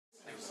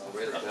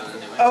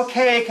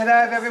Okay, can I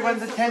have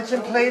everyone's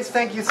attention, please?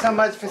 Thank you so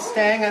much for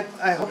staying.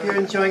 I hope you're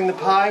enjoying the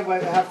pie. I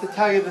have to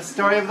tell you the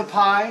story of the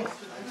pie.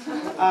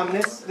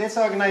 This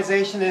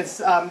organization is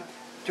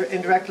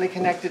indirectly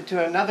connected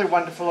to another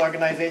wonderful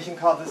organization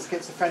called the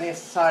Schizophrenia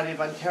Society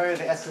of Ontario,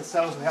 the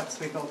SSO, who helps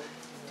people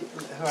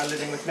who are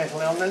living with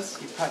mental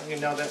illness. You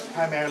know that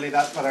primarily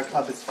that's what our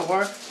club is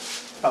for,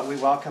 but we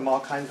welcome all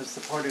kinds of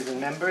supporters and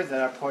members,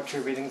 and our poetry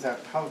readings are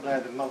probably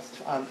the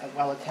most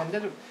well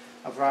attended.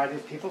 A variety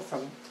of people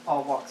from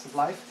all walks of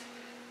life.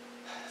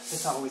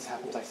 This always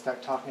happens. I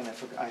start talking and I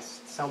forget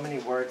so many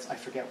words I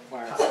forget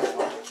where I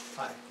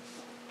start.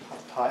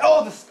 Pie.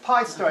 Oh, the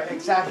pie story,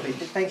 exactly.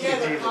 Thank you,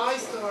 David. The pie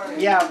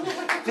story. Yeah,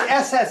 the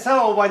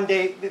SSO one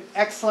day, the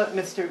excellent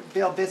Mr.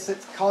 Bill Bissett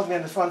called me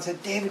on the phone and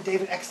said,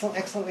 David, excellent,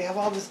 excellent. We have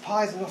all these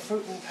pies and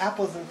fruit and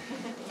apples and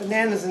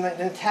bananas in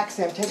a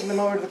taxi. I'm taking them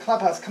over to the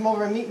clubhouse. Come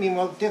over and meet me and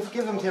we'll give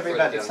them to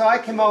everybody. So I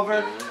came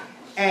over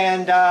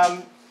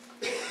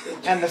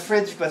and the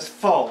fridge was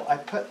full.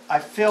 I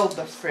filled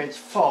the fridge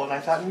full, and I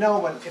thought, no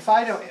one's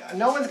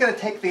going to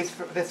take this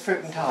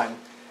fruit in time.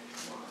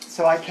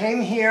 So I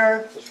came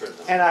here,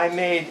 and I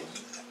made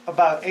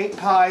about 8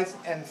 pies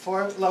and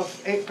 8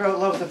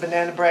 loaves of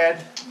banana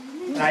bread,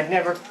 and I'd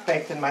never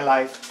baked in my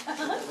life.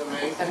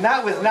 And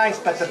that was nice,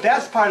 but the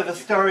best part of the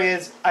story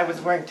is I was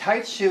wearing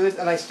tight shoes,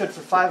 and I stood for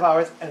 5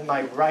 hours, and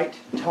my right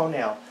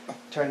toenail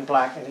turned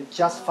black, and it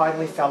just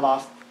finally fell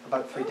off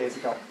about 3 days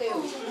ago.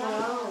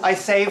 I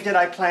saved it.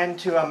 I plan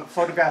to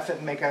photograph it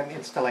and make an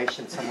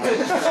installation somewhere.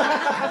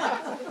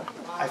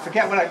 I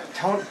forget what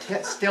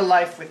still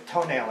life with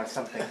toenail or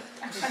something.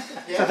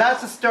 So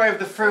that's the story of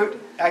the fruit.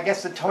 I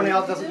guess the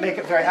toenail doesn't make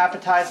it very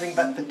appetizing,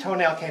 but the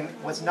toenail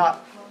was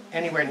not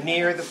anywhere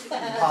near the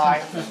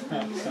pie.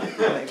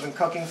 They've been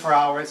cooking for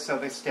hours, so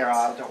they're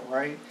sterile, don't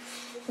worry.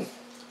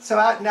 So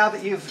now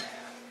that you've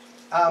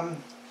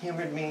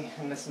humored me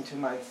and listened to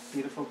my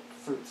beautiful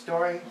fruit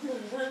story,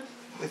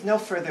 with no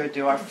further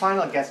ado, our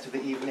final guest of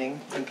the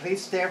evening, and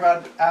please stay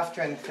around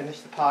after and finish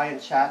the pie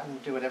and chat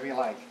and do whatever you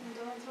like.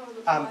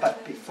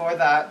 But before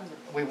that,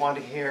 we want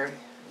to hear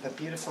the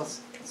beautiful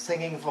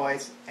singing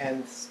voice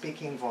and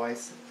speaking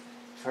voice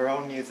of her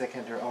own music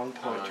and her own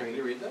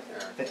poetry,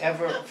 the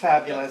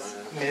ever-fabulous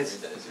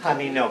Ms.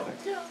 Honey Novick.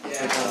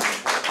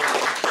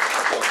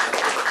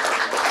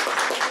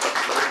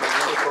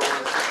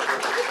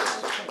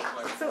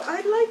 So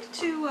I'd like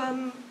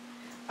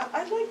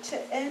to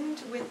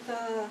end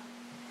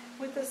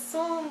with a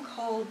song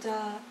called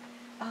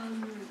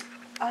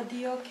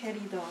Adio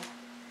Querido,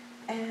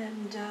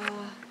 and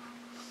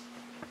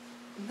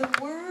the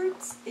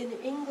words in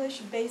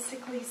English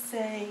basically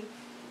say,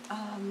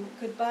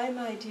 goodbye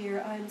my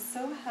dear, I'm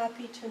so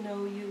happy to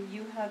know you,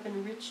 you have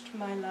enriched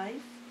my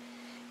life.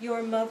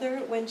 Your mother,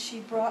 when she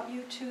brought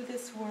you to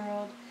this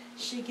world,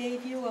 she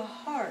gave you a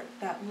heart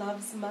that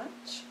loves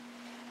much.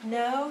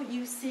 Now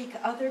you seek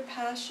other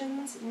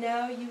passions,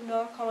 now you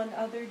knock on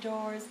other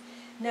doors,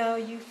 now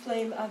you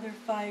flame other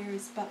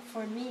fires, but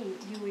for me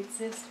you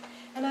exist.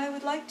 And I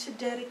would like to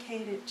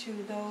dedicate it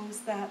to those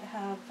that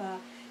have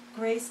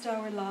graced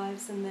our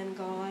lives and then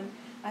gone.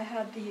 I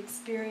had the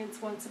experience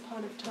once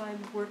upon a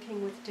time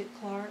working with Dick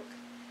Clark,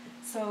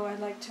 so I'd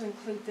like to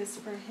include this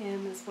for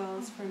him as well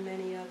as for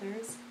many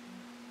others.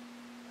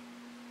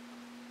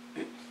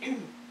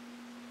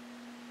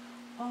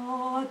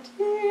 Adio,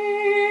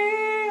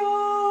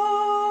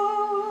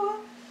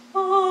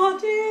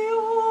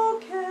 adio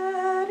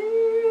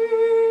querido,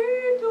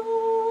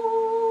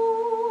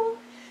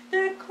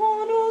 de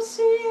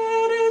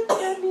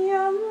conocerte mi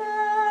alegro,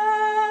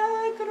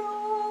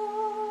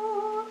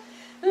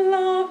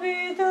 la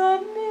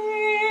vida me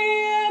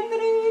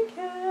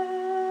enriqueces.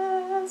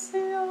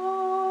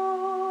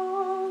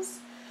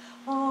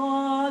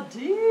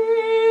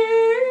 Adio.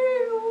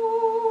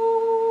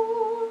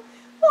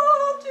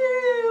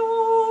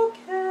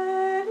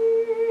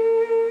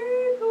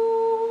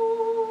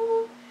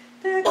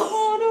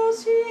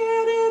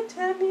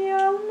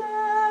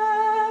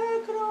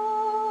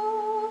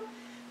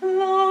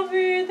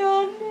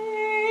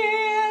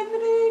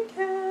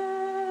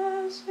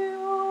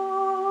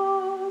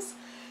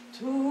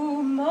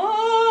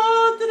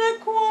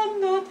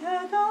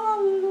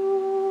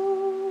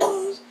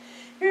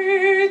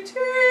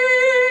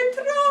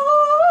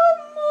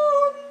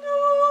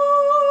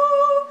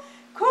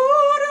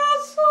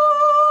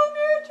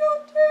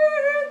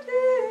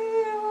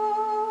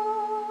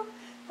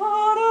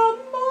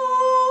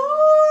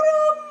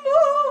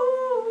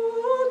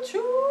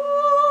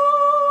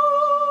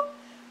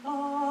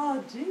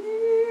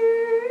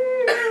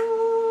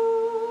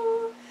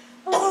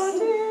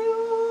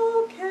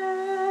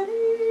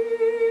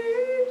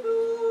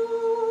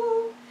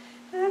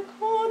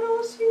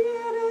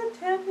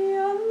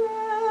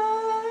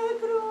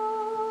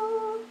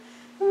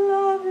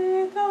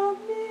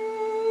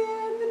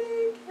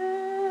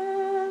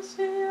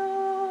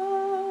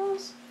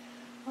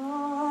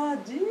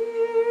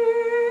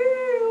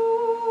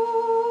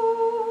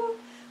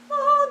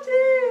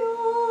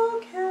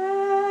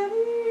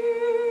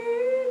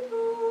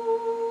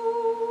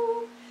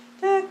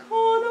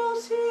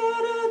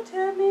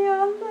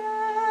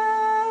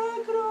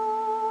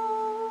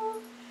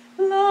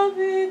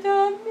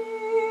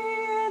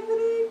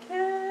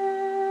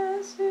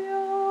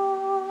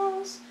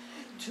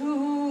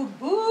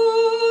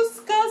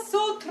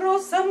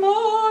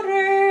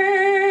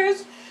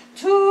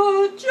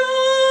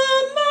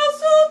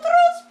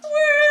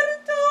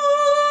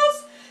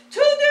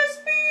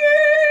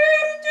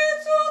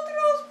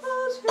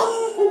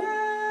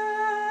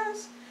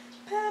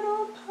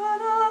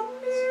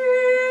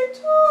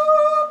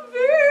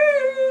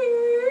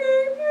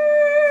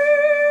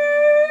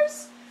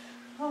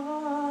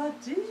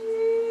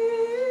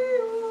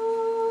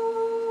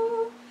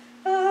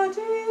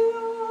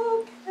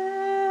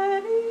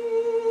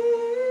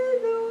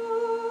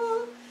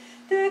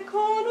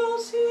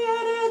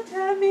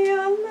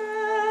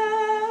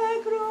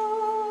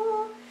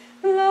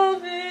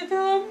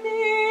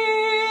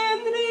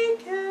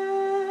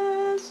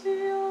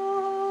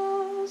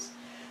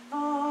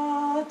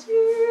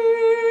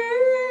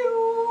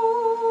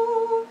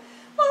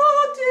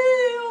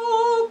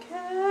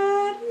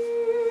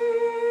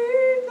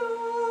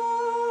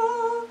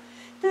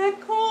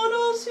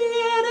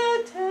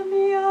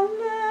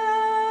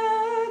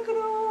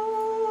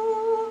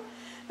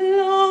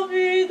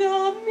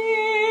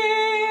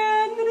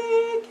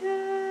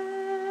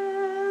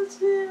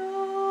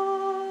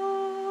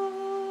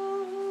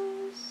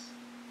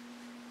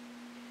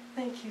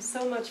 you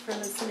so much for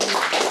listening.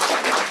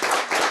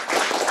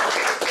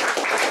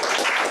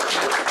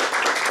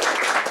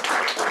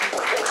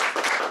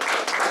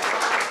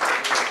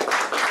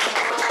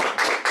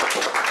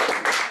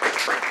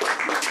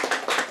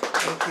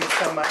 Thank you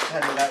so much,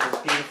 Honey. That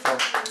was beautiful.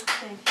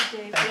 Thank you,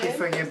 David. Thank you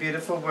for your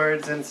beautiful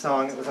words and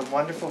song. It was a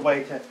wonderful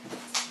way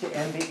to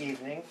end the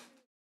evening.